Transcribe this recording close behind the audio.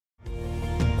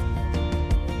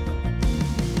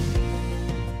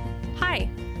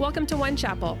Welcome to One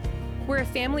Chapel. We're a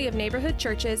family of neighborhood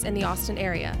churches in the Austin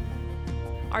area.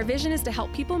 Our vision is to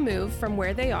help people move from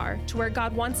where they are to where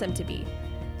God wants them to be.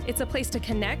 It's a place to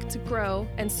connect, grow,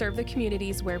 and serve the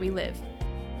communities where we live.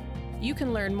 You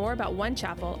can learn more about One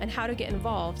Chapel and how to get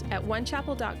involved at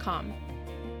onechapel.com.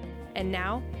 And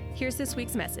now, here's this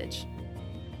week's message.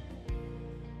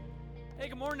 Hey,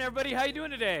 good morning, everybody. How you doing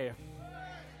today?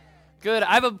 Good.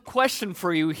 I have a question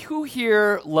for you. Who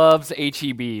here loves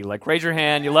H-E-B? Like, raise your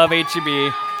hand. You love H-E-B.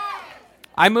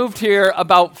 I moved here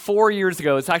about 4 years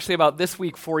ago. It's actually about this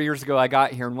week, 4 years ago I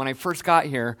got here. And when I first got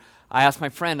here, I asked my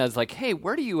friend, I was like, hey,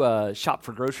 where do you shop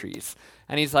for groceries?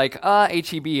 And he's like,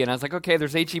 H-E-B. And I was like, okay,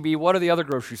 there's H-E-B. What are the other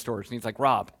grocery stores? And he's like,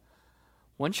 Rob,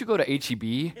 once you go to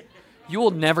H-E-B, you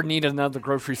will never need another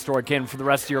grocery store again for the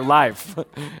rest of your life.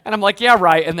 And I'm like, yeah,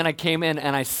 right. And then I came in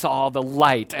and I saw the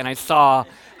light and I saw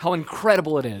how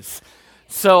incredible it is.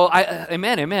 So,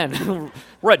 amen.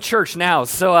 We're at church now.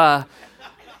 So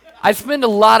I spend a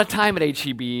lot of time at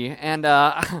H-E-B. And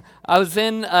I was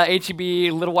in H-E-B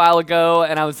a little while ago,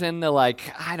 and I was in the, I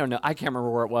can't remember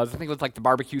where it was. I think it was like the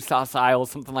barbecue sauce aisle,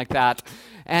 something like that.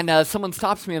 And someone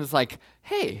stops me and is like,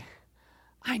 hey,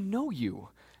 I know you.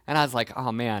 And I was like,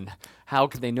 oh man, how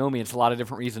could they know me? It's a lot of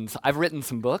different reasons. I've written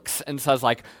some books, and so I was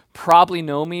like, probably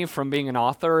know me from being an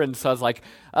author. And so I was like,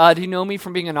 do you know me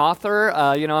from being an author?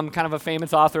 I'm kind of a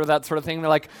famous author, that sort of thing. They're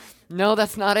like, no,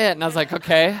 that's not it. And I was like,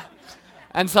 okay.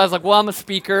 And so I was like, well, I'm a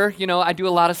speaker. I do a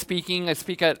lot of speaking. I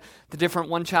speak at the different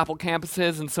One Chapel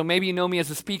campuses, and so maybe you know me as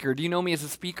a speaker. Do you know me as a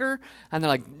speaker? And they're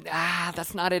like,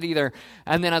 that's not it either.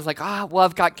 And then I was like, well,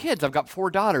 I've got kids. I've got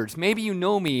 4 daughters. Maybe you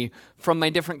know me from my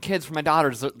different kids, from my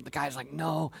daughters. The guy's like,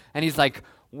 no. And he's like,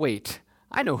 wait,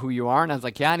 I know who you are. And I was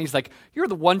like, yeah. And he's like, you're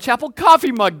the One Chapel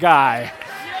coffee mug guy.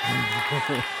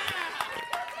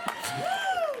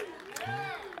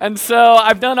 And so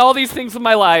I've done all these things in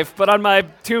my life, but on my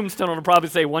tombstone it'll probably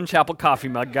say One Chapel coffee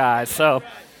mug guy, so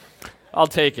I'll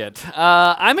take it.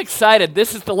 I'm excited.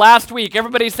 This is the last week.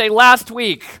 Everybody say last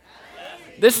week.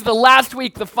 This is the last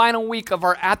week, the final week of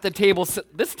our At the Table.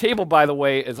 This table, by the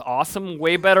way, is awesome.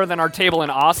 Way better than our table in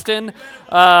Austin.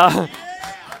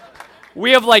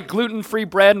 We have gluten-free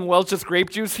bread and Welch's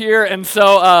grape juice here, and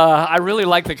so I really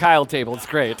like the Kyle table. It's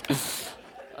great.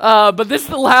 But this is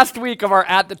the last week of our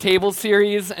At the Table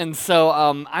series, and so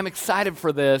I'm excited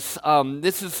for this.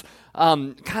 This is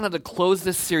kind of to close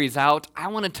this series out. I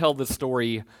want to tell the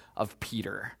story of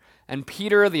Peter. And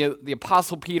Peter, the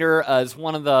Apostle Peter, is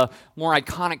one of the more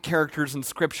iconic characters in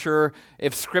Scripture.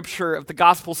 If the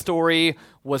gospel story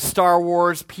was Star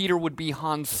Wars, Peter would be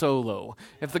Han Solo.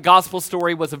 If the gospel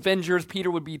story was Avengers,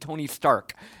 Peter would be Tony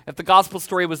Stark. If the gospel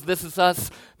story was This Is Us,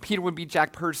 Peter would be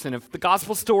Jack Pearson. If the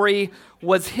gospel story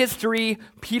was history,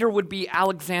 Peter would be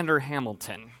Alexander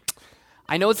Hamilton.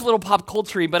 I know it's a little pop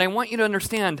culture-y, but I want you to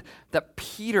understand that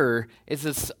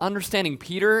understanding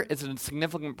Peter is a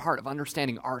significant part of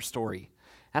understanding our story.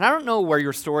 And I don't know where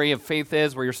your story of faith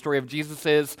is, where your story of Jesus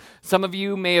is. Some of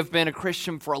you may have been a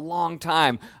Christian for a long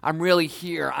time. I'm really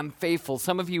here. I'm faithful.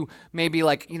 Some of you may be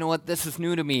like, you know what, this is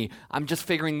new to me. I'm just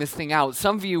figuring this thing out.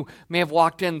 Some of you may have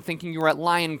walked in thinking you were at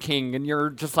Lion King, and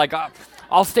you're just like,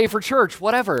 I'll stay for church,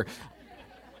 whatever.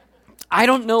 I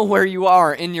don't know where you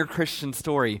are in your Christian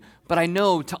story, but I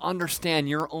know to understand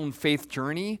your own faith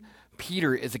journey,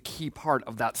 Peter is a key part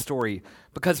of that story,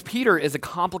 because Peter is a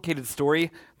complicated story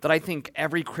that I think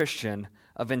every Christian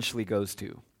eventually goes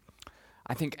to.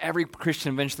 I think every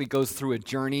Christian eventually goes through a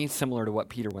journey similar to what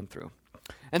Peter went through.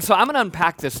 And so I'm going to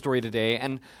unpack this story today,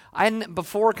 and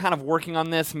before kind of working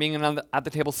on this, being at the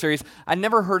Table series, I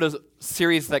never heard a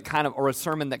series or a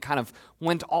sermon that kind of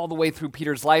went all the way through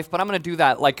Peter's life, but I'm going to do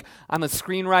that. I'm a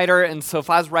screenwriter, and so if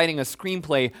I was writing a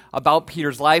screenplay about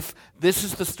Peter's life, this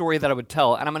is the story that I would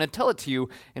tell, and I'm going to tell it to you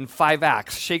in 5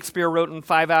 acts. Shakespeare wrote in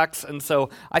 5 acts, and so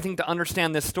I think to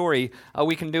understand this story,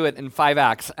 we can do it in 5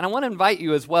 acts. And I want to invite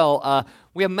you as well.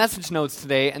 We have message notes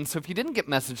today, and so if you didn't get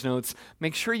message notes,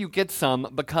 make sure you get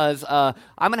some, because I'm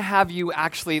going to have you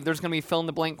there's going to be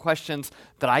fill-in-the-blank questions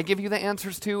that I give you the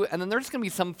answers to, and then there's going to be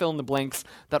some fill-in-the-blanks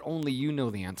that only you know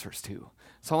the answers to.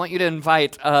 So I want you to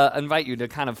invite you to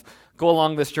kind of go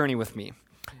along this journey with me.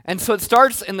 And so it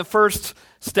starts in the first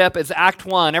step is Act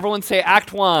 1. Everyone say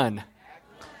Act 1.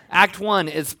 Act 1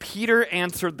 is Peter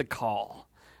answered the call.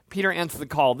 Peter answered the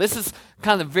call. This is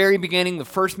kind of the very beginning, the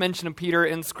first mention of Peter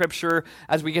in Scripture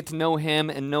as we get to know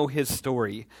him and know his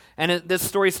story. And this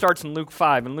story starts in Luke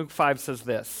 5, and Luke 5 says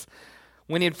this.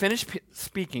 When he had finished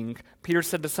speaking, Peter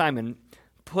said to Simon,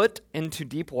 "Put into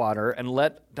deep water and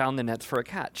let down the nets for a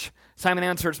catch." Simon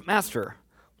answers, "Master,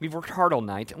 we've worked hard all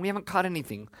night and we haven't caught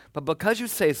anything, but because you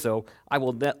say so, I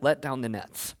will let down the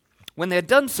nets." When they had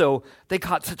done so, they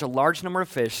caught such a large number of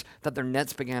fish that their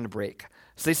nets began to break.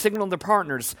 So they signaled their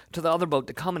partners to the other boat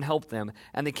to come and help them,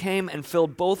 and they came and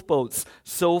filled both boats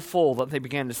so full that they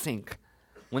began to sink.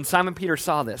 When Simon Peter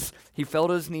saw this, he fell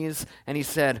to his knees, and he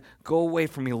said, "Go away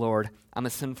from me, Lord, I'm a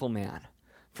sinful man."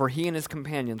 For he and his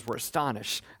companions were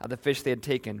astonished at the fish they had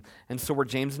taken, and so were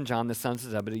James and John, the sons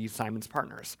of Zebedee, Simon's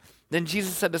partners. Then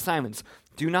Jesus said to Simon,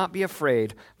 "Do not be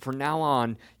afraid, for now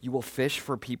on you will fish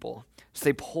for people." So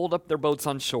they pulled up their boats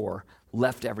on shore,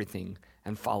 left everything,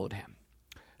 and followed him.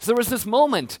 So there was this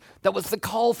moment that was the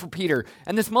call for Peter,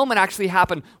 and this moment actually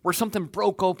happened where something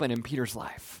broke open in Peter's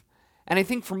life. And I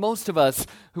think for most of us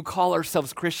who call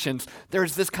ourselves Christians,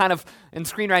 there's this kind of, in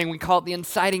screenwriting, we call it the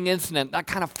inciting incident, that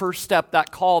kind of first step,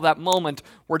 that call, that moment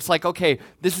where it's like, okay,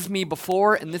 this is me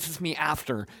before and this is me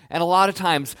after. And a lot of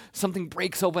times, something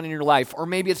breaks open in your life, or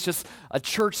maybe it's just a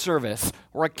church service,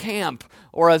 or a camp,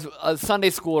 or a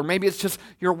Sunday school, or maybe it's just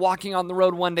you're walking on the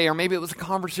road one day, or maybe it was a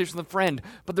conversation with a friend,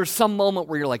 but there's some moment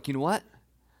where you're like, you know what?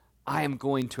 I am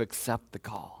going to accept the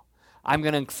call. I'm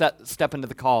going to step into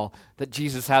the call that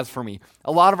Jesus has for me.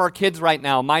 A lot of our kids right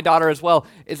now, my daughter as well,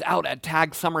 is out at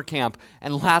TAG summer camp.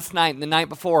 And last night and the night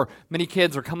before, many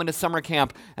kids are coming to summer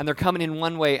camp, and they're coming in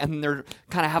one way, and they're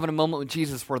kind of having a moment with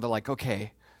Jesus where they're like,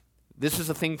 okay, this is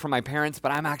a thing for my parents,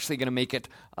 but I'm actually going to make it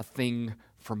a thing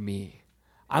for me.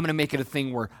 I'm going to make it a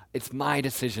thing where it's my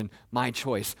decision, my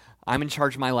choice. I'm in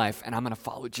charge of my life, and I'm going to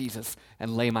follow Jesus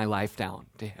and lay my life down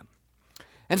to him.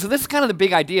 And so this is kind of the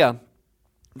big idea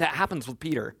that happens with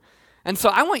Peter. And so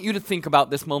I want you to think about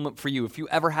this moment for you. If you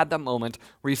ever had that moment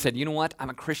where you said, you know what, I'm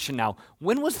a Christian now.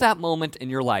 When was that moment in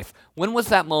your life? When was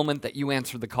that moment that you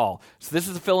answered the call? So this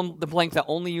is a fill in the blank that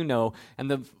only you know,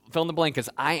 and the fill in the blank is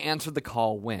I answered the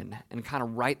call when, and kind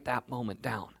of write that moment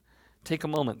down. Take a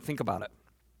moment, think about it.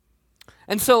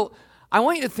 And so I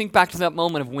want you to think back to that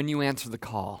moment of when you answered the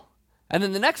call. And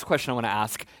then the next question I want to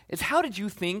ask is, how did you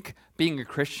think being a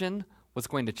Christian was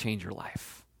going to change your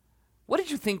life? What did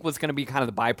you think was going to be kind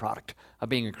of the byproduct of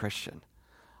being a Christian?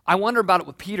 I wonder about it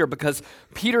with Peter, because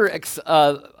Peter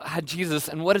had Jesus,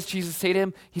 and what does Jesus say to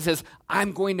him? He says,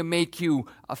 I'm going to make you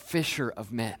a fisher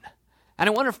of men. And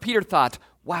I wonder if Peter thought,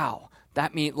 wow,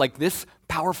 that means like this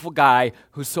powerful guy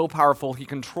who's so powerful, he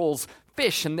controls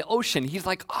fish in the ocean. He's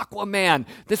like Aquaman.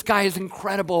 This guy is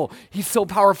incredible. He's so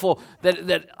powerful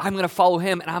that I'm going to follow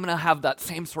him, and I'm going to have that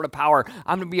same sort of power.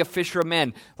 I'm going to be a fisher of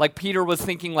men. Like Peter was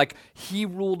thinking like he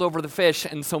ruled over the fish,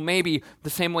 and so maybe the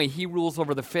same way he rules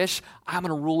over the fish, I'm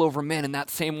going to rule over men in that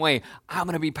same way. I'm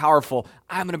going to be powerful.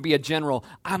 I'm going to be a general.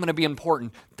 I'm going to be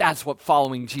important. That's what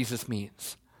following Jesus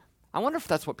means. I wonder if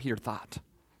that's what Peter thought.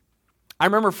 I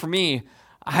remember for me,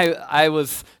 I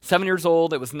was 7 years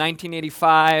old. It was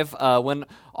 1985 when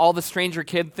all the Stranger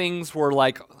Kid things were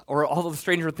like, or all the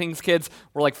Stranger Things kids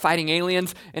were like fighting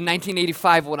aliens. In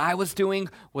 1985, what I was doing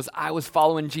was I was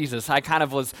following Jesus. I kind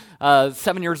of was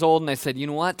 7 years old, and I said, you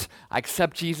know what? I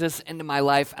accept Jesus into my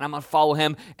life, and I'm going to follow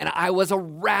him. And I was a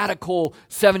radical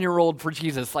 7-year-old for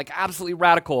Jesus, like absolutely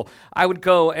radical. I would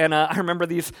go, and I remember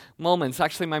these moments.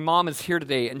 Actually, my mom is here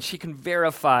today, and she can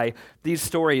verify these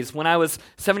stories. When I was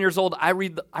 7 years old, I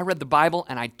read the Bible,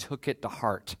 and I took it to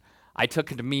heart. I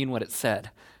took it to mean what it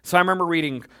said. So I remember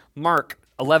reading Mark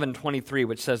 11:23,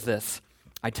 which says this,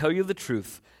 I tell you the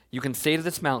truth, you can say to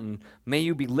this mountain, may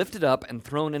you be lifted up and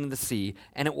thrown into the sea,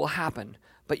 and it will happen.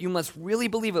 But you must really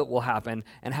believe it will happen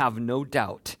and have no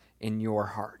doubt in your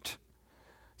heart.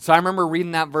 So I remember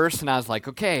reading that verse, and I was like,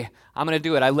 okay, I'm going to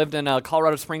do it. I lived in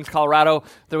Colorado Springs, Colorado.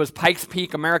 There was Pikes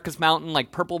Peak, America's Mountain,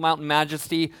 like Purple Mountain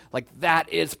Majesty. Like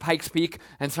that is Pikes Peak.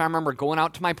 And so I remember going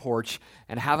out to my porch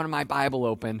and having my Bible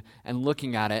open and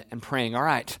looking at it and praying, all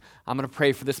right, I'm going to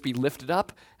pray for this to be lifted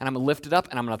up, and I'm going to lift it up,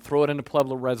 and I'm going to throw it into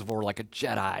Pueblo Reservoir like a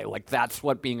Jedi. Like that's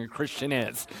what being a Christian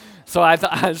is. So I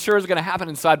thought I was sure it was going to happen.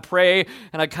 And so I'd pray,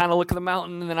 and I'd kind of look at the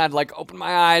mountain, and then I'd like open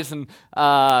my eyes, and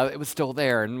it was still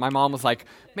there. And my mom was like,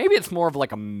 maybe it's more of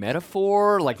like a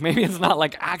metaphor, like maybe it's not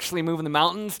like actually moving the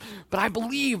mountains, but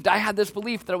I had this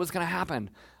belief that it was going to happen.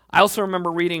 I also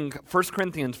remember reading 1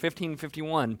 Corinthians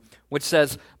 15:51, which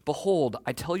says, behold,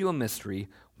 I tell you a mystery,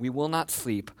 we will not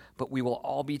sleep, but we will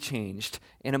all be changed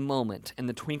in a moment, in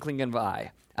the twinkling of an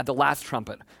eye, at the last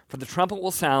trumpet. For the trumpet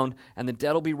will sound, and the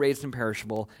dead will be raised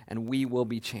imperishable, and we will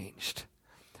be changed.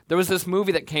 There was this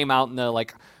movie that came out in the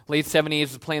late 70s,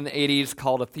 was playing in the 80s,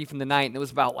 called A Thief in the Night, and it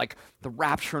was about the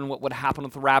rapture and what would happen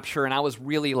with the rapture. And I was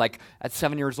really at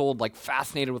 7 years old,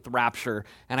 fascinated with the rapture.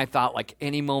 And I thought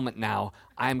any moment now,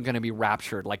 I'm going to be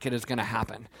raptured, it is going to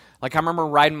happen. I remember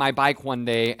riding my bike one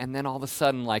day, and then all of a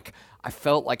sudden I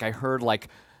felt I heard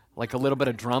like a little bit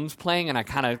of drums playing, and I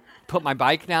kind of put my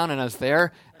bike down, and I was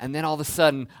there, and then all of a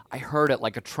sudden, I heard it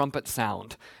like a trumpet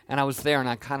sound, and I was there, and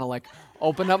I kind of like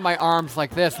opened up my arms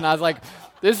like this, and I was like,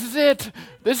 this is it.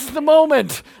 This is the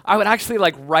moment. I would actually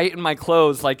like write in my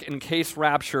clothes, like in case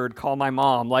raptured, call my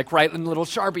mom, like write in a little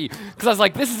Sharpie, because I was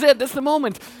like, this is it. This is the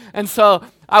moment. And so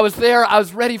I was there. I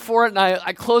was ready for it, and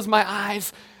I closed my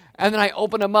eyes, and then I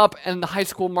opened them up, and the high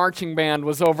school marching band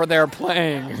was over there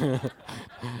playing.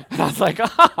 And I was like,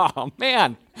 oh,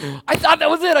 man, I thought that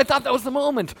was it. I thought that was the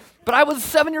moment. But I was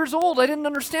 7 years old. I didn't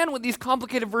understand what these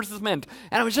complicated verses meant.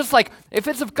 And I was just like, if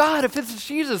it's of God, if it's of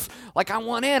Jesus, like I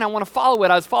want in, I want to follow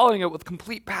it. I was following it with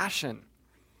complete passion.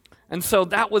 And so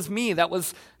that was me. That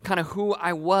was kind of who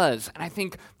I was. And I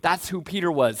think that's who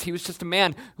Peter was. He was just a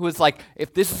man who was like,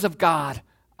 if this is of God,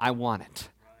 I want it.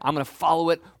 I'm going to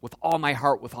follow it with all my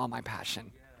heart, with all my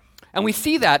passion. And we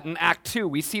see that in Act 2.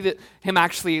 We see that him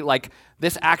actually, like,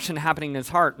 this action happening in his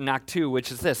heart in Act 2,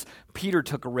 which is this. Peter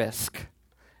took a risk.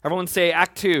 Everyone say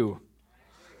Act 2.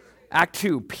 Act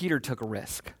 2, Peter took a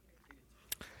risk.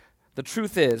 The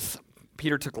truth is,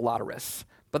 Peter took a lot of risks.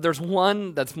 But there's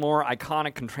one that's more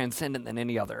iconic and transcendent than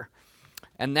any other.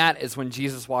 And that is when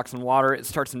Jesus walks on water. It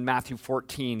starts in Matthew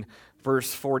 14,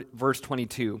 verse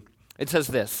 22. It says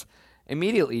this.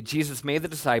 Immediately, Jesus made the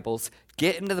disciples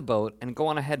get into the boat and go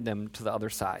on ahead of them to the other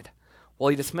side. Well,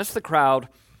 he dismissed the crowd,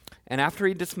 and after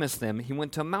he dismissed them, he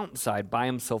went to a mountainside by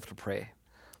himself to pray.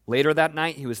 Later that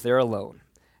night, he was there alone,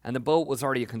 and the boat was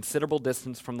already a considerable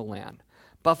distance from the land,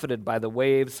 buffeted by the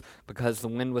waves because the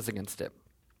wind was against it.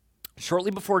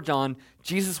 Shortly before dawn,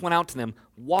 Jesus went out to them,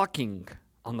 walking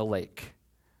on the lake.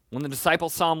 When the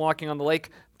disciples saw him walking on the lake,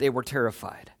 they were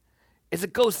terrified. "It's a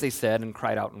ghost," they said, and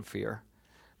cried out in fear.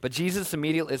 But Jesus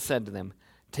immediately said to them,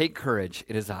 "Take courage,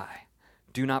 it is I.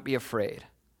 Do not be afraid."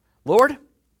 "Lord,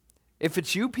 if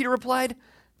it's you," Peter replied,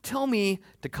 "tell me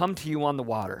to come to you on the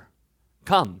water."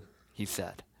 "Come," he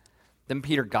said. Then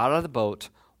Peter got out of the boat,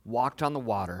 walked on the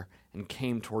water, and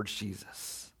came towards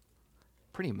Jesus.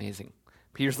 Pretty amazing.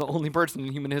 Peter's the only person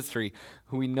in human history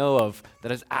who we know of that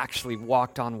has actually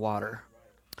walked on water.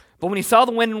 But when he saw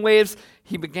the wind and waves,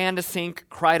 he began to sink,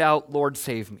 cried out, "Lord,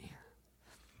 save me."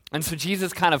 And so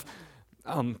Jesus kind of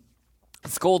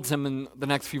scolds him in the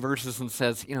next few verses and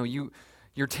says,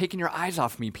 you're taking your eyes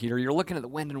off me, Peter. You're looking at the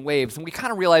wind and waves. And we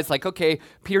kind of realize, like, okay,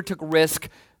 Peter took a risk,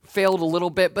 failed a little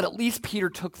bit, but at least Peter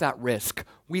took that risk.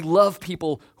 We love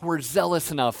people who are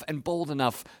zealous enough and bold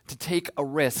enough to take a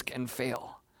risk and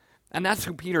fail. And that's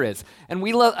who Peter is. And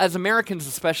we love, as Americans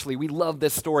especially, we love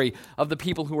this story of the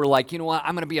people who are like, you know what,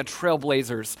 I'm going to be a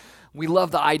trailblazers. We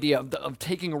love the idea of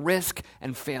taking a risk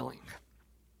and failing.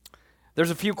 There's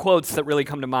a few quotes that really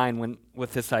come to mind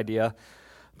with this idea.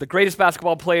 The greatest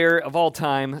basketball player of all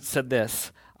time said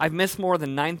this: "I've missed more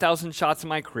than 9,000 shots in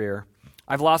my career.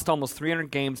 I've lost almost 300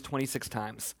 games 26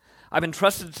 times. I've been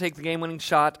trusted to take the game-winning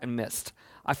shot and missed.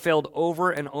 I failed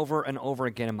over and over and over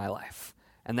again in my life,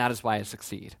 and that is why I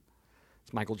succeed."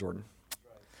 It's Michael Jordan.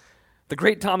 The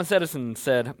great Thomas Edison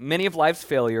said, "Many of life's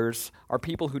failures are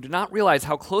people who did not realize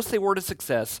how close they were to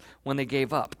success when they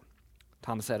gave up."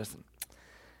 Thomas Edison.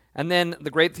 And then the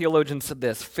great theologian said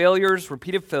this: "Failures,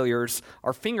 repeated failures,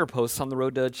 are fingerposts on the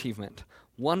road to achievement.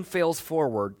 One fails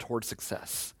forward toward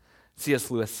success." C.S.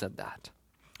 Lewis said that.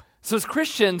 So as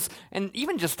Christians, and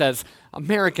even just as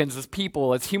Americans, as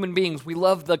people, as human beings, we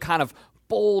love the kind of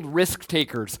bold risk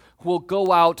takers who will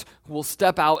go out, who will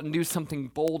step out and do something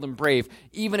bold and brave,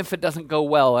 even if it doesn't go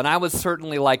well. And I was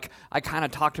certainly I kind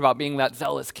of talked about being that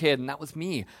zealous kid, and that was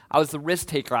me. I was the risk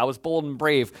taker. I was bold and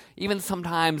brave, even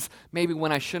sometimes maybe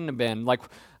when I shouldn't have been. Like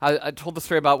I told the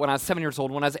story about when I was 7 years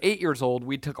old. When I was 8 years old,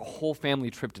 we took a whole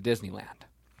family trip to Disneyland.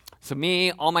 So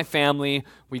me, all my family,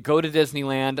 we go to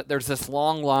Disneyland. There's this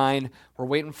long line. We're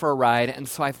waiting for a ride. And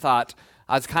so I thought,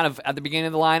 I was kind of at the beginning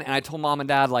of the line, and I told Mom and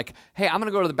Dad, like, "Hey, I'm going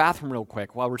to go to the bathroom real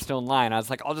quick while we're still in line." I was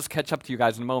like, "I'll just catch up to you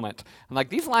guys in a moment." And like,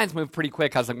 these lines move pretty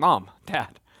quick. I was like, "Mom,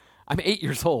 Dad, I'm 8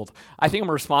 years old. I think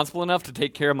I'm responsible enough to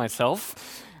take care of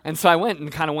myself." And so I went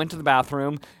to the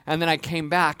bathroom, and then I came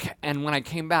back, and when I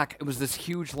came back, it was this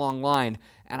huge long line,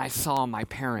 and I saw my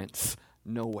parents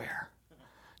nowhere.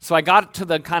 So I got to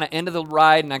the kind of end of the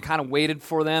ride, and I kind of waited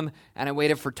for them, and I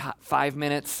waited for 5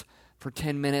 minutes, for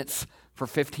 10 minutes, for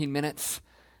 15 minutes,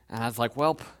 and I was like,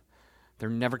 well, they're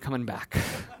never coming back.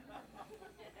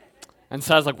 And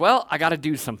so I was like, well, I got to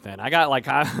do something. I got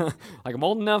I'm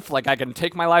old enough, I can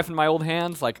take my life in my old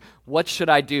hands. What should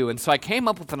I do? And so I came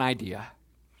up with an idea.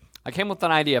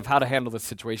 Of how to handle this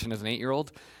situation as an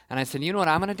 8-year-old. And I said, you know what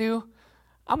I'm going to do?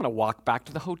 I'm going to walk back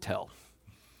to the hotel.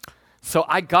 So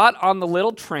I got on the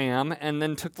little tram and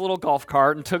then took the little golf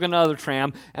cart and took another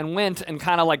tram and went and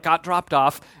kind of like got dropped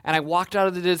off, and I walked out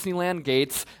of the Disneyland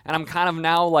gates, and I'm kind of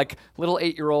now like little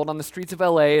 8-year-old on the streets of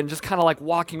LA and just kind of like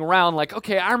walking around like,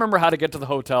 okay, I remember how to get to the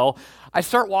hotel. I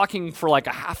start walking for like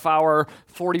a half hour,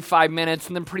 45 minutes,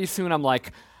 and then pretty soon I'm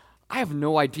like, I have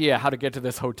no idea how to get to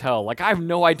this hotel. Like, I have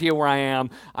no idea where I am.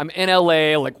 I'm in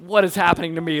LA. Like, what is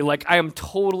happening to me? Like, I am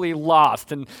totally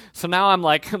lost. And so now I'm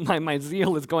like, my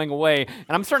zeal is going away. And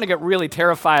I'm starting to get really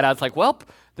terrified. I was like, well,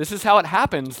 this is how it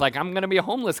happens. Like, I'm going to be a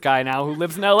homeless guy now who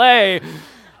lives in LA.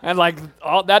 And like,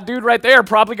 that dude right there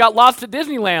probably got lost at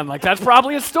Disneyland. Like, that's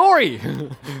probably a story.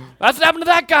 That's what happened to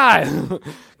that guy.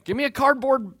 Give me a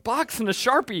cardboard box and a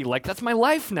Sharpie. Like, that's my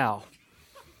life now.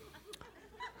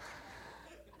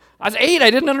 I was 8, I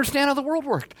didn't understand how the world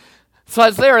worked. So I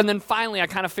was there, and then finally I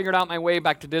kind of figured out my way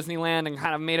back to Disneyland and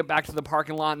kind of made it back to the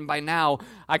parking lot, and by now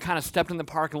I kind of stepped in the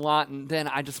parking lot, and then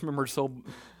I just remember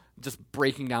just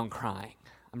breaking down crying.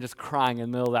 I'm just crying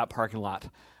in the middle of that parking lot.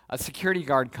 A security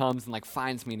guard comes and like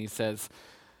finds me, and he says,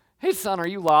 "Hey son, are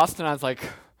you lost?" And I was like,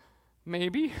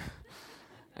 "Maybe."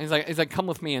 And he's like, "Come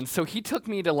with me." And so he took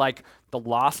me to like the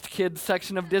lost kids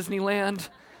section of Disneyland.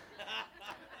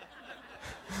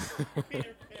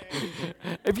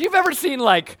 If you've ever seen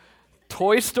like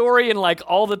Toy Story and like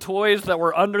all the toys that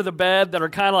were under the bed that are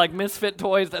kind of like misfit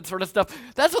toys, that sort of stuff,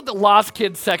 that's what the Lost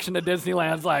Kids section of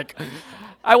Disneyland's like.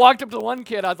 I walked up to one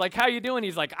kid, I was like, "How you doing?"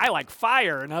 He's like, "I like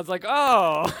fire." And I was like,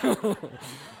 "Oh,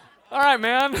 all right,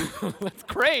 man, that's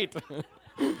great."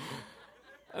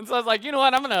 And so I was like, you know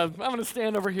what, I'm gonna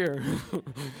stand over here.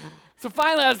 So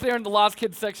finally I was there in the Lost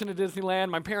Kids section of Disneyland.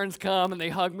 My parents come and they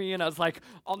hug me, and I was like,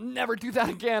 "I'll never do that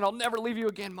again. I'll never leave you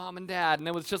again, Mom and Dad." And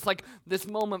it was just like this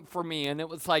moment for me, and it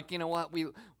was like, you know what, we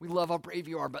love how brave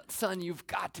you are, but son, you've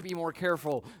got to be more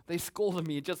careful. They scolded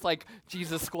me just like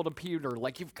Jesus scolded Peter,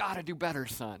 like, "You've got to do better,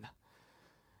 son."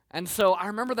 And so I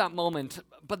remember that moment,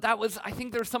 but that was, I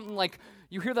think there's something like,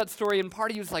 you hear that story, and part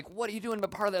of you is like, what are you doing?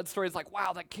 But part of that story is like,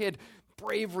 wow, that kid,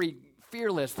 bravery,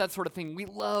 fearless, that sort of thing. We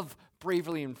love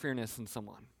bravery and fearlessness in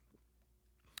someone.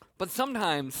 But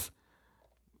sometimes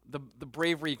the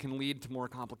bravery can lead to more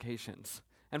complications.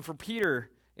 And for Peter,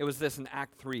 it was this in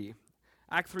Act 3.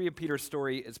 Act 3 of Peter's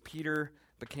story is Peter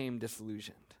became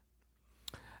disillusioned.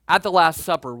 At the Last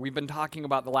Supper, we've been talking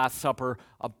about the Last Supper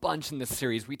a bunch in this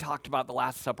series. We talked about the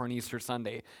Last Supper on Easter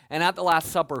Sunday. And at the Last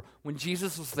Supper, when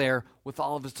Jesus was there with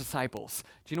all of his disciples,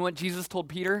 do you know what Jesus told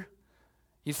Peter?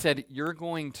 He said, "You're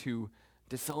going to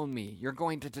disown me. You're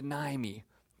going to deny me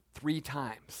 3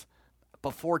 times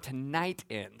before tonight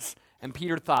ends." And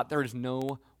Peter thought, there is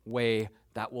no way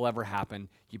that will ever happen.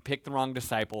 You picked the wrong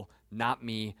disciple, not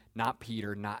me, not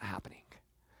Peter, not happening.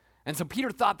 And so Peter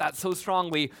thought that so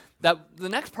strongly that the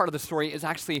next part of the story is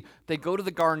actually they go to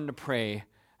the garden to pray,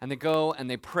 and they go and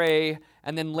they pray,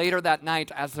 and then later that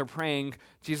night as they're praying,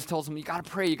 Jesus tells them, you got to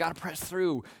pray, you got to press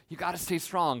through, you got to stay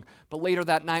strong. But later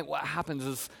that night what happens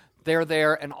is they're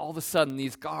there, and all of a sudden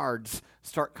these guards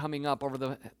start coming up over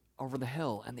the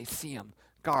hill, and they see them,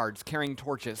 guards carrying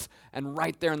torches, and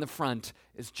right there in the front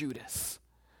is Judas.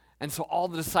 And so all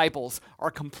the disciples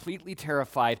are completely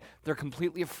terrified. They're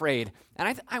completely afraid.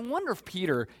 And I wonder if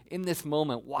Peter, in this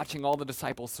moment, watching all the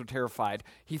disciples so terrified,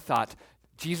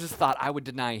 Jesus thought, I would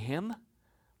deny him?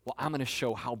 Well, I'm going to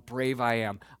show how brave I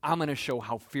am. I'm going to show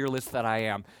how fearless that I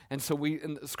am. And so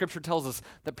and the scripture tells us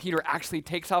that Peter actually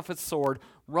takes off his sword,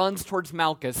 runs towards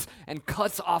Malchus, and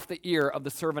cuts off the ear of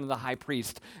the servant of the high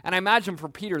priest. And I imagine for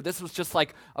Peter, this was just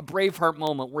like a Braveheart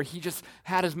moment where he just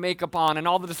had his makeup on and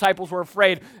all the disciples were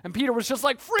afraid. And Peter was just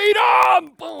like,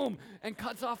 freedom! Boom! And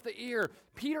cuts off the ear.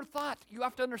 Peter thought, you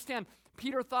have to understand,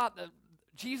 Peter thought that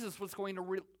Jesus was going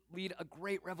to lead a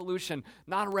great revolution,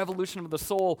 not a revolution of the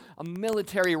soul, a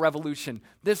military revolution.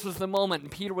 This was the moment,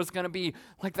 and Peter was going to be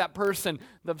like that person,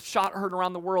 the shot heard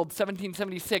around the world,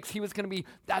 1776. He was going to be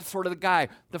that sort of the guy,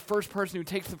 the first person who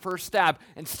takes the first stab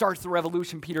and starts the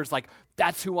revolution. Peter's like,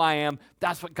 that's who I am.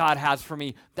 That's what God has for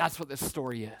me. That's what this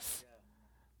story is.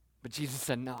 But Jesus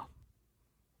said, no,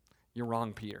 you're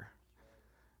wrong, Peter.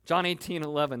 John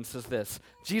 18:11 says this,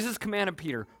 Jesus commanded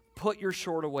Peter, put your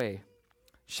sword away.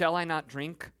 Shall I not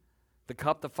drink the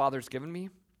cup the Father's given me?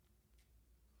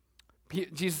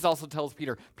 Jesus also tells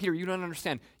Peter, Peter, you don't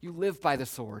understand. You live by the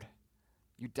sword.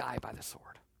 You die by the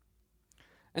sword.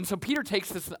 And so Peter takes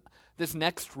this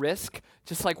next risk,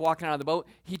 just like walking out of the boat.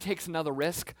 He takes another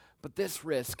risk, but this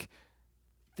risk,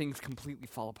 things completely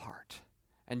fall apart.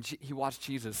 And he watched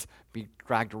Jesus be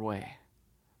dragged away.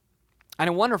 And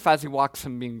I wonder if as he walks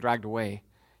him being dragged away,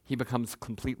 he becomes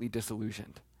completely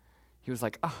disillusioned. He was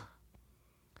like,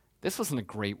 this wasn't a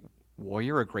great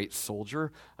warrior, a great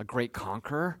soldier, a great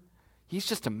conqueror. He's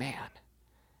just a man.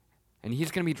 And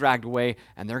he's going to be dragged away,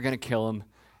 and they're going to kill him.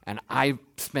 And I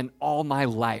spent all my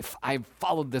life, I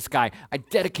followed this guy. I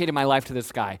dedicated my life to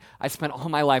this guy. I spent all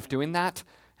my life doing that,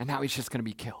 and now he's just going to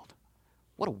be killed.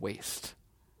 What a waste.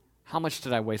 How much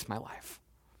did I waste my life?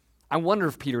 I wonder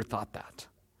if Peter thought that.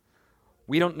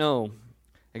 We don't know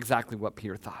exactly what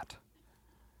Peter thought.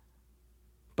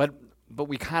 But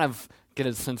we kind of get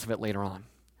a sense of it later on.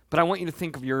 But I want you to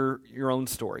think of your own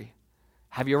story.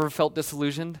 Have you ever felt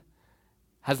disillusioned?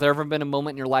 Has there ever been a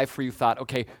moment in your life where you thought,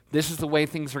 okay, this is the way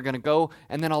things are going to go,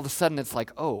 and then all of a sudden it's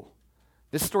like, oh,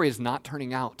 this story is not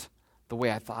turning out the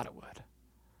way I thought it would?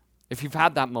 If you've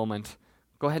had that moment,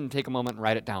 go ahead and take a moment and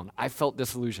write it down. I felt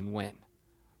disillusioned when?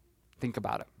 Think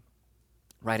about it.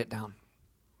 Write it down.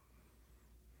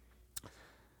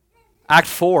 Act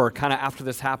 4, kind of after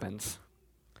this happens,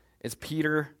 is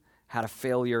Peter had a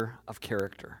failure of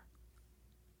character.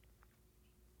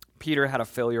 Peter had a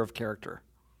failure of character.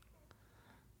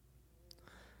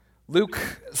 Luke,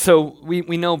 so we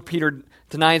know Peter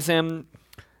denies him,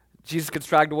 Jesus gets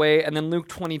dragged away, and then Luke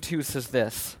 22 says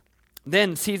this.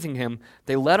 Then, seizing him,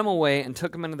 they led him away and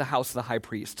took him into the house of the high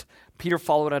priest. Peter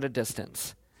followed at a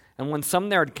distance. And when some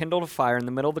there had kindled a fire in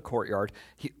the middle of the courtyard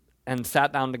and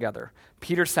sat down together,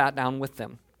 Peter sat down with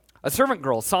them. A servant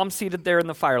girl saw him seated there in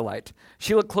the firelight.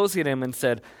 She looked closely at him and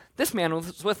said, "This man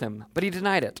was with him," but he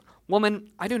denied it.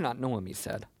 "Woman, I do not know him," he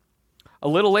said. A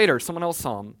little later, someone else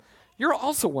saw him. "You're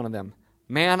also one of them."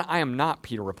 "Man, I am not,"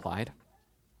 Peter replied.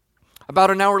 About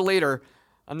an hour later,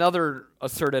 another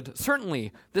asserted,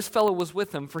 "Certainly, this fellow was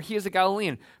with him, for he is a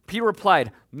Galilean." Peter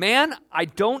replied, "Man, I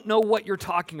don't know what you're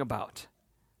talking about."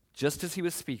 Just as he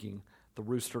was speaking, the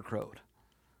rooster crowed.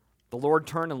 The Lord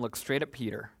turned and looked straight at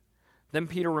Peter. Then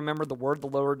Peter remembered the word the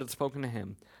Lord had spoken to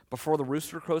him. "Before the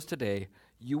rooster crows today,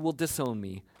 you will disown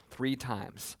me 3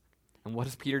 times. And what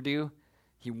does Peter do?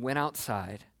 He went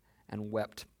outside and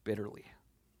wept bitterly.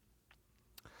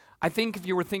 I think if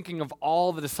you were thinking of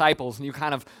all the disciples and you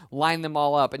kind of lined them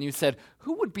all up and you said,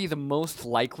 who would be the most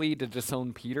likely to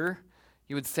disown Peter?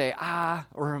 You would say,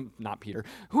 or not Peter.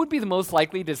 Who would be the most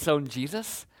likely to disown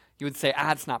Jesus? You would say,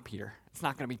 it's not Peter. It's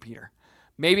not going to be Peter.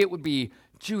 Maybe it would be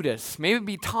Judas. Maybe it would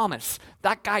be Thomas.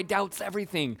 That guy doubts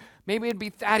everything. Maybe it'd be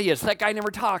Thaddeus. That guy never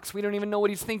talks. We don't even know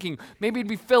what he's thinking. Maybe it'd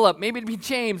be Philip. Maybe it'd be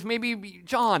James. Maybe it'd be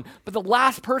John. But the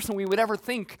last person we would ever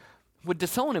think would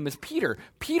disown him is Peter.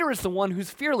 Peter is the one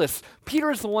who's fearless. Peter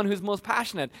is the one who's most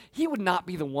passionate. He would not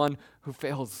be the one who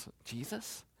fails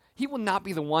Jesus. He will not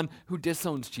be the one who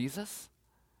disowns Jesus.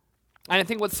 And I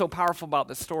think what's so powerful about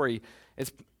this story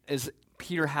is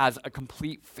Peter has a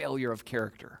complete failure of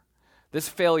character. This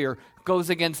failure goes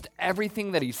against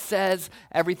everything that he says,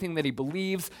 everything that he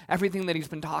believes, everything that he's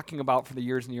been talking about for the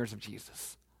years and years of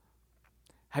Jesus.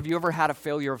 Have you ever had a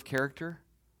failure of character?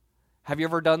 Have you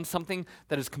ever done something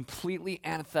that is completely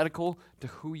antithetical to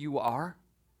who you are?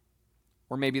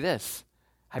 Or maybe this.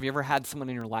 Have you ever had someone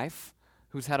in your life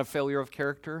who's had a failure of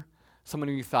character? Someone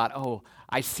who you thought,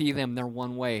 I see them, they're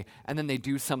one way. And then they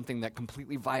do something that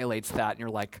completely violates that. And you're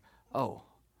like,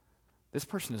 this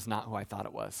person is not who I thought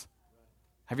it was.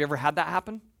 Have you ever had that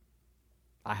happen?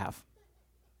 I have.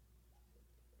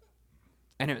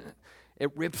 And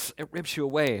it rips you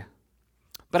away.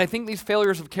 But I think these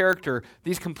failures of character,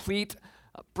 these complete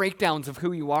breakdowns of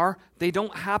who you are, they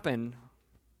don't happen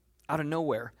out of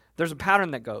nowhere. There's a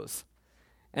pattern that goes.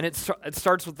 And it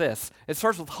starts with this. It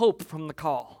starts with hope from the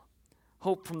call.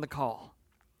 Hope from the call.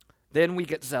 Then we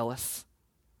get zealous.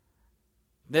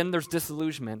 Then there's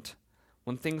disillusionment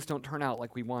when things don't turn out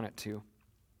like we want it to.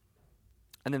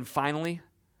 And then finally,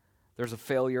 there's a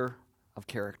failure of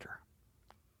character.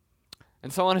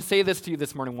 And so I want to say this to you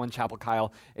this morning, One Chapel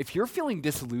Kyle. If you're feeling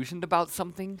disillusioned about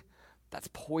something, that's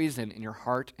poison in your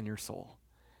heart and your soul.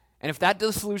 And if that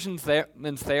disillusion's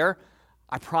there,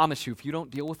 I promise you, if you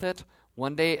don't deal with it,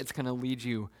 one day it's going to lead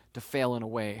you to fail in a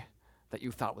way that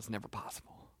you thought was never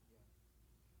possible.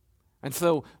 And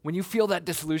so when you feel that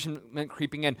disillusionment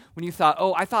creeping in, when you thought,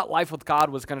 I thought life with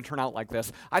God was going to turn out like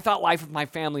this. I thought life with my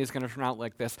family is going to turn out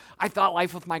like this. I thought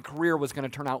life with my career was going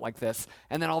to turn out like this.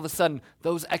 And then all of a sudden,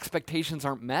 those expectations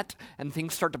aren't met, and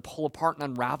things start to pull apart and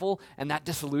unravel, and that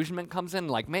disillusionment comes in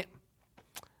like,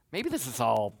 maybe this is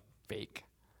all fake.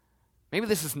 Maybe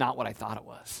this is not what I thought it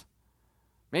was.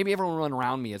 Maybe everyone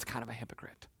around me is kind of a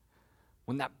hypocrite.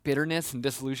 When that bitterness and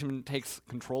disillusionment takes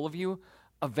control of you,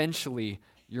 eventually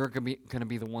you're going to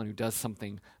be the one who does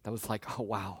something that was like,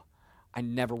 wow, I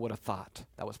never would have thought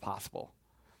that was possible.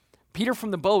 Peter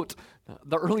from the boat,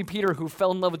 the early Peter who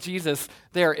fell in love with Jesus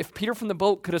there, if Peter from the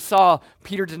boat could have saw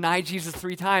Peter deny Jesus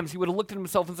 3 times, he would have looked at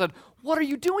himself and said, what are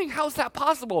you doing? How's that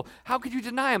possible? How could you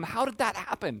deny him? How did that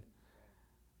happen?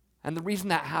 And the reason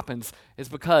that happens is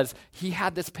because he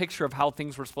had this picture of how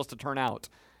things were supposed to turn out.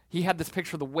 He had this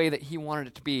picture of the way that he wanted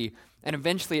it to be, and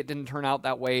eventually it didn't turn out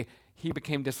that way. He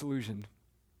became disillusioned.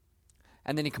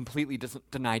 And then he completely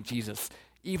denied Jesus,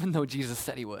 even though Jesus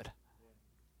said he would.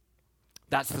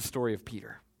 That's the story of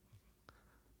Peter.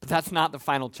 But that's not the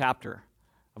final chapter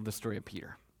of the story of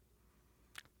Peter.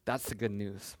 That's the good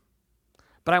news.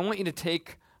 But I want you to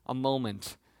take a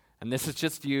moment, and this is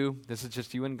just you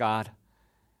and God.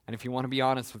 And if you want to be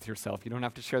honest with yourself, you don't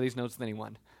have to share these notes with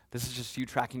anyone. This is just you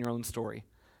tracking your own story.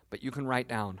 But you can write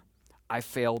down, I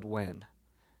failed when,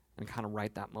 and kind of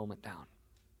write that moment down.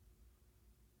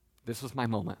 This was my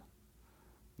moment.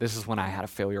 This is when I had a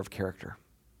failure of character.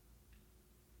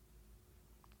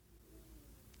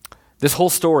 This whole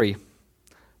story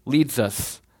leads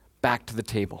us back to the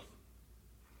table.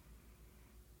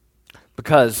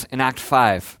 Because in Act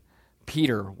 5,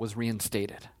 Peter was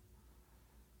reinstated.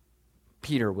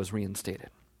 Peter was reinstated.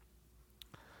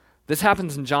 This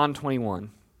happens in John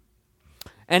 21.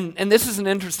 And this is an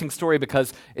interesting story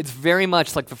because it's very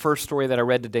much like the first story that I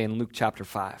read today in Luke chapter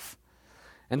 5.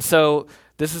 And so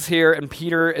this is here, and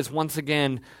Peter is once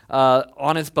again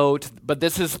on his boat, but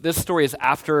this story is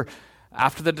after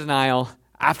the denial,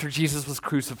 after Jesus was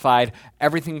crucified.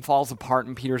 Everything falls apart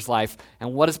in Peter's life.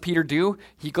 And what does Peter do?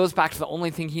 He goes back to the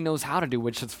only thing he knows how to do,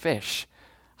 which is fish.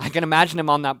 I can imagine him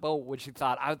on that boat, which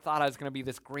I thought I was going to be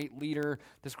this great leader,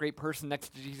 this great person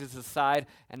next to Jesus' side,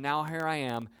 and now here I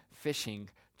am fishing,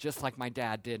 just like my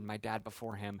dad did, my dad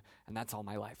before him, and that's all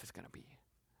my life is going to be.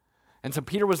 And so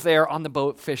Peter was there on the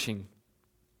boat fishing.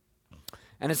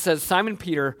 And it says, Simon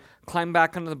Peter climbed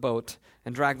back onto the boat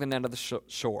and dragged the net of the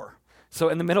shore. So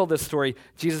in the middle of this story,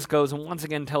 Jesus goes and once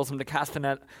again tells him to cast the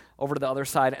net over to the other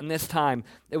side, and this time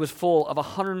it was full of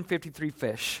 153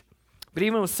 fish. But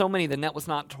even with so many, the net was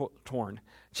not torn.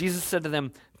 Jesus said to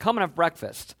them, come and have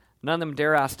breakfast. None of them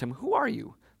dare ask him, who are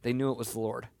you? They knew it was the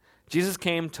Lord. Jesus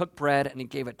came, took bread, and he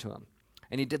gave it to him.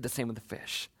 And he did the same with the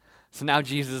fish. So now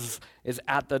Jesus is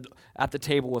at the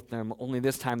table with them, only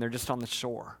this time they're just on the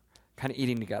shore, kind of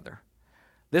eating together.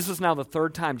 This was now the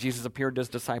third time Jesus appeared to his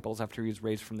disciples after he was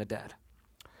raised from the dead.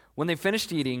 When they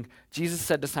finished eating, Jesus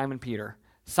said to Simon Peter,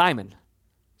 Simon,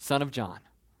 son of John,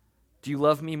 do you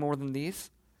love me more than these?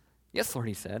 Yes, Lord,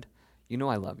 he said. You know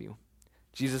I love you.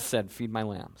 Jesus said, feed my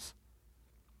lambs.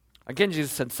 Again,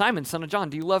 Jesus said, Simon, son of John,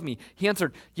 do you love me? He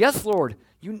answered, yes, Lord,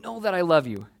 you know that I love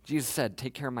you. Jesus said,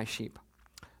 take care of my sheep.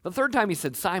 The third time he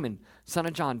said, Simon, son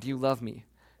of John, do you love me?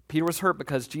 Peter was hurt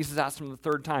because Jesus asked him the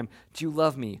third time, do you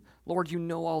love me? Lord, you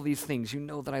know all these things. You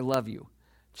know that I love you.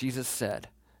 Jesus said,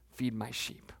 feed my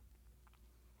sheep.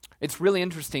 It's really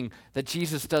interesting that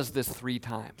Jesus does this 3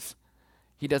 times.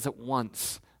 He does it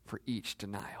once for each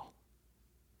denial.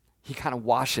 He kind of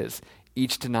washes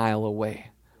each denial away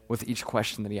with each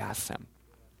question that he asks him.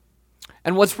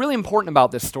 And what's really important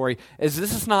about this story is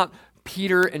this is not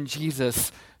Peter and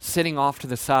Jesus sitting off to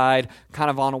the side, kind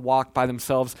of on a walk by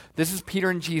themselves. This is Peter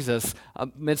and Jesus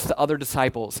amidst the other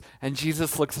disciples. And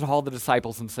Jesus looks at all the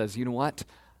disciples and says, you know what?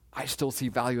 I still see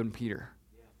value in Peter.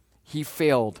 He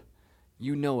failed.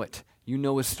 You know it. You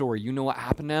know his story. You know what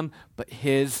happened to him, but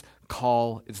his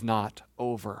call is not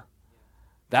over.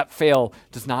 That fail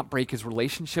does not break his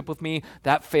relationship with me.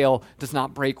 That fail does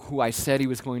not break who I said he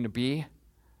was going to be.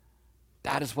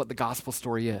 That is what the gospel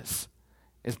story is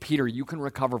Peter, you can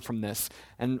recover from this.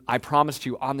 And I promised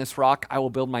you, on this rock, I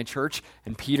will build my church.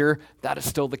 And Peter, that is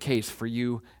still the case for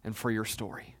you and for your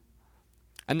story.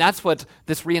 And that's what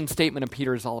this reinstatement of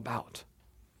Peter is all about.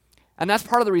 And that's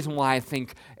part of the reason why I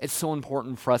think it's so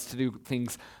important for us to do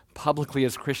things publicly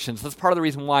as Christians. That's part of the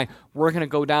reason why we're going to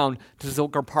go down to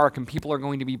Zilker Park and people are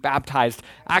going to be baptized,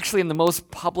 actually in the most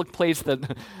public place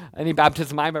that any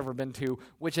baptism I've ever been to,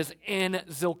 which is in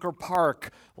Zilker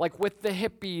Park, like with the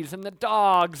hippies and the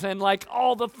dogs and like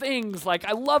all the things. Like,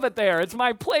 I love it there. It's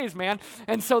my place, man.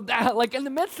 And so that, like, in the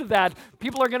midst of that,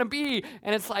 people are going to be,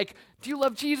 and it's like, do you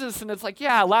love Jesus? And it's like,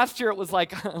 yeah, last year it was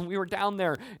like, we were down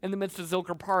there in the midst of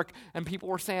Zilker Park and people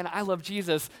were saying, I love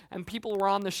Jesus. And people were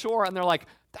on the shore and they're like,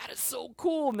 that is so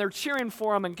cool. And they're cheering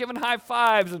for him and giving high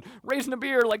fives and raising a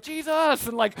beer like, Jesus.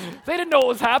 And like, they didn't know what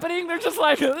was happening. They're just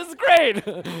like, this is great.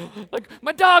 Like,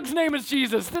 my dog's name is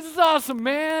Jesus. This is awesome,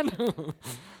 man.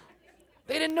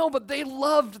 They didn't know, but they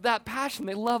loved that passion.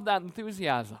 They loved that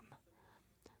enthusiasm.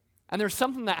 And there's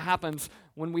something that happens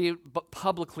when we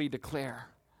publicly declare,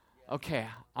 okay,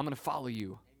 I'm going to follow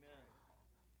you.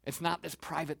 It's not this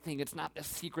private thing. It's not this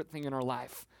secret thing in our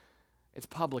life. It's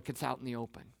public. It's out in the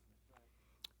open.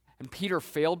 And Peter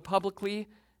failed publicly,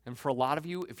 and for a lot of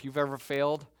you, if you've ever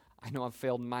failed, I know I've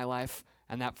failed in my life,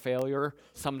 and that failure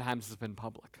sometimes has been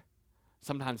public.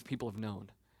 Sometimes people have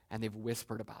known, and they've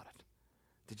whispered about it.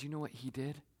 Did you know what he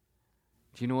did?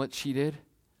 Do you know what she did?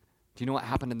 Do you know what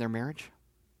happened in their marriage?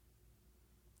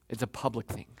 It's a public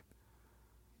thing.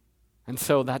 And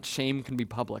so that shame can be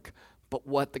public. But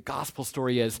what the gospel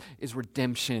story is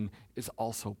redemption is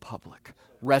also public.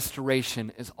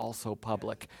 Restoration is also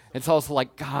public. It's also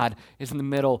like God is in the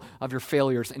middle of your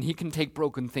failures, and he can take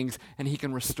broken things and he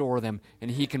can restore them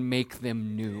and he can make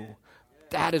them new.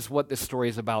 That is what this story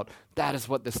is about. That is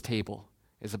what this table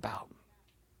is about.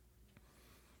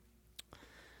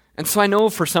 And so I know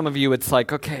for some of you it's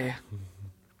like, okay,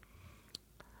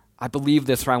 I believe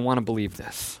this or I want to believe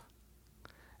this.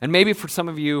 And maybe for some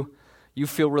of you, you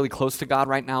feel really close to God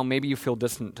right now. Maybe you feel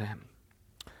distant to him.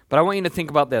 But I want you to think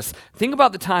about this. Think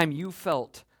about the time you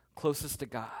felt closest to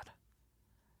God.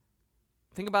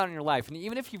 Think about it in your life. And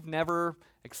even if you've never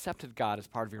accepted God as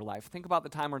part of your life, think about the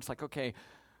time where it's like, okay,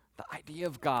 the idea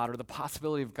of God or the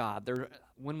possibility of God,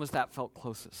 when was that felt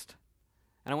closest?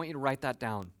 And I want you to write that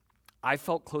down. I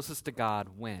felt closest to God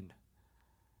when?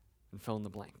 And fill in the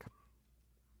blank.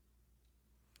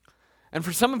 And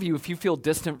for some of you, if you feel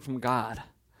distant from God,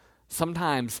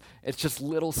 sometimes it's just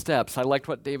little steps. I liked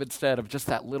what David said of just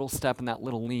that little step and that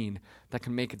little lean that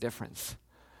can make a difference.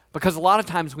 Because a lot of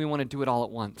times we want to do it all at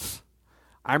once.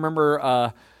 I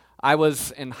remember I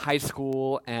was in high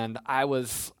school and I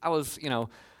was kind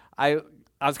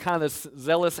of this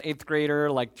zealous 8th grader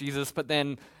like Jesus, but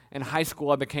then in high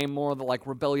school I became more of the like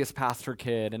rebellious pastor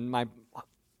kid, and my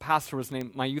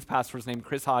youth pastor was named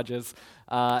Chris Hodges,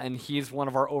 and he's one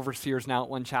of our overseers now at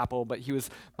One Chapel, but he was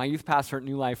my youth pastor at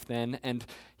New Life then, and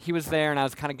he was there, and I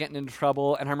was kind of getting into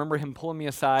trouble, and I remember him pulling me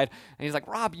aside, and he's like,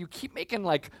 Rob, you keep making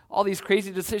like all these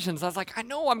crazy decisions. I was like, I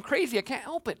know, I'm crazy, I can't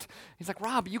help it. He's like,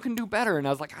 Rob, you can do better, and I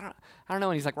was like, I don't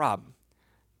know, and he's like, Rob,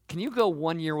 can you go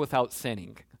 1 year without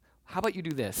sinning? How about you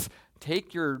do this?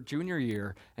 Take your junior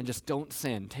year and just don't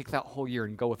sin. Take that whole year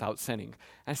and go without sinning.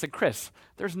 And I said, Chris,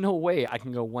 there's no way I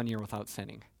can go 1 year without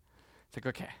sinning. It's like,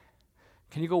 okay,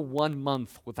 can you go 1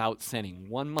 month without sinning?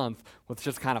 1 month with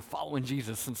just kind of following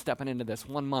Jesus and stepping into this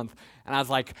 1 month. And I was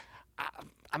like,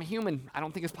 I'm human. I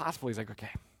don't think it's possible. He's like,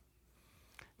 okay.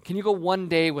 Can you go 1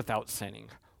 day without sinning?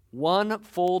 1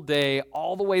 full day,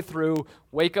 all the way through,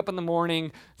 wake up in the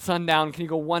morning, sundown, can you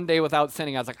go 1 day without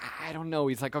sinning? I was like, I don't know.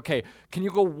 He's like, okay, can you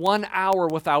go 1 hour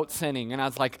without sinning? And I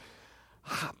was like,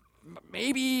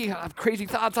 maybe, I have crazy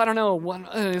thoughts, I don't know.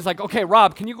 He's like, okay,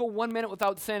 Rob, can you go 1 minute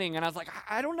without sinning? And I was like,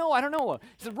 I don't know.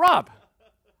 He said, Rob,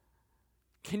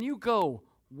 can you go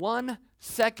 1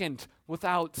 second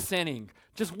without sinning?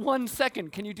 Just 1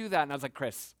 second, can you do that? And I was like,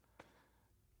 Chris,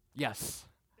 yes,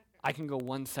 I can go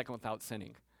 1 second without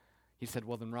sinning. He said,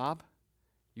 well then, Rob,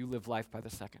 you live life by the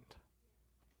second.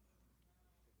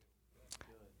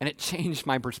 And it changed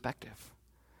my perspective.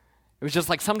 It was just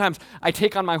like sometimes I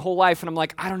take on my whole life and I'm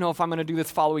like, I don't know if I'm going to do this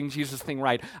following Jesus thing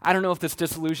right. I don't know if this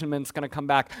disillusionment's going to come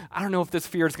back. I don't know if this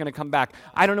fear is going to come back.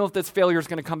 I don't know if this failure is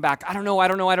going to come back. I don't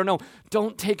know.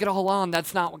 Don't take it all on.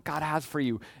 That's not what God has for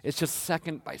you. It's just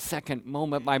second by second,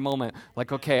 moment by moment.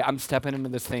 Like, okay, I'm stepping into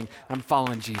this thing. I'm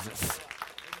following Jesus.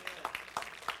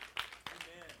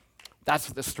 That's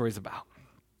what this story's about.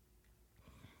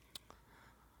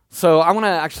 So I want to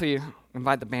actually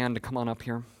invite the band to come on up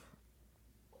here.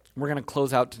 We're going to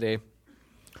close out today.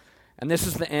 And this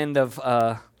is the end of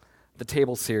the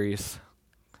table series.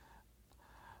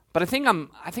 But I think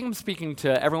I'm speaking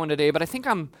to everyone today, but I think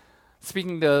I'm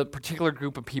speaking to a particular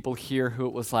group of people here who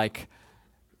it was like,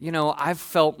 you know, I've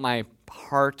felt my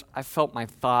heart, I felt my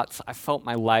thoughts, I felt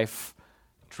my life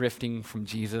drifting from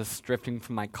Jesus, drifting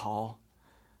from my call,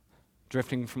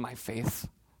 drifting from my faith.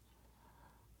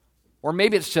 Or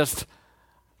maybe it's just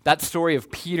that story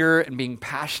of Peter and being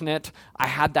passionate. I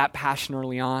had that passion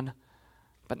early on,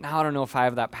 but now I don't know if I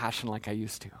have that passion like I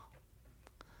used to.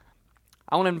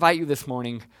 I want to invite you this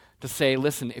morning to say,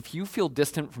 listen, if you feel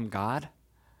distant from God,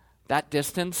 that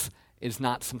distance is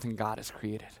not something God has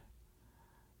created.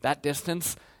 That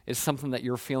distance is something that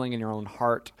you're feeling in your own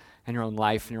heart and your own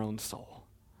life and your own soul.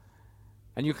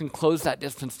 And you can close that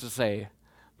distance to say,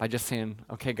 by just saying,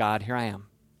 okay, God, here I am.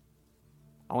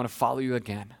 I want to follow you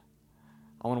again.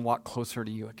 I want to walk closer to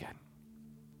you again.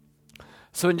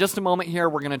 So in just a moment here,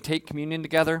 we're going to take communion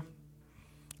together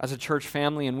as a church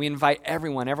family, and we invite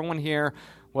everyone here,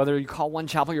 whether you call One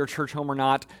Chapel your church home or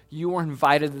not, you are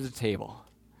invited to the table.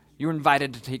 You're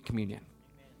invited to take communion.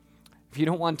 If you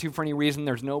don't want to for any reason,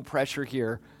 there's no pressure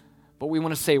here, but we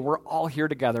want to say we're all here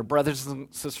together, brothers and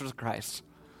sisters of Christ,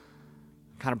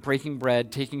 kind of breaking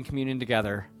bread, taking communion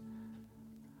together,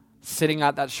 sitting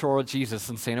at that shore with Jesus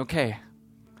and saying, okay,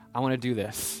 I want to do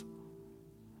this.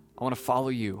 I want to follow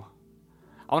you.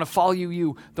 I want to follow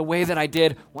you the way that I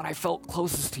did when I felt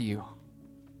closest to you.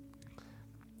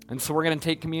 And so we're going to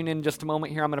take communion in just a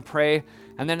moment here. I'm going to pray,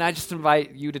 and then I just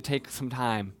invite you to take some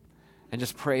time and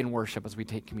just pray and worship as we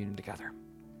take communion together.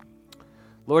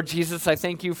 Lord Jesus, I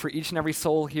thank you for each and every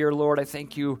soul here, Lord. I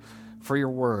thank you for your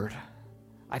word.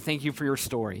 I thank you for your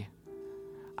story.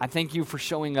 I thank you for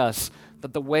showing us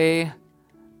that the way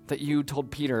that you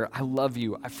told Peter, I love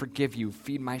you, I forgive you,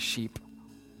 feed my sheep,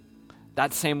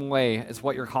 that same way is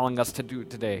what you're calling us to do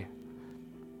today.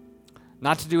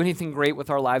 Not to do anything great with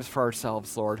our lives for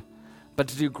ourselves, Lord, but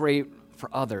to do great for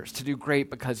others, to do great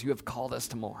because you have called us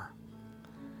to more.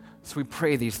 So we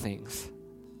pray these things.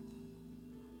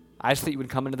 I ask that you would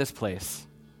come into this place.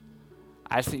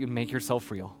 I ask that you would make yourself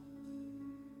real.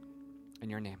 In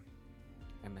your name,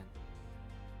 amen.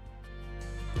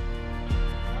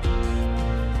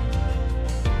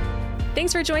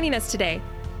 Thanks for joining us today.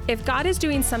 If God is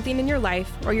doing something in your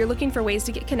life or you're looking for ways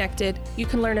to get connected, you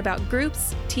can learn about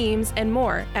groups, teams, and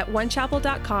more at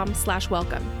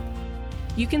onechapel.com/welcome.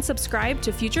 You can subscribe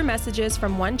to future messages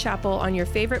from One Chapel on your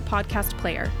favorite podcast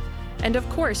player. And of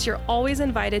course, you're always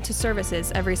invited to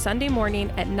services every Sunday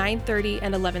morning at 9:30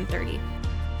 and 11:30.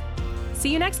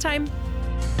 See you next time.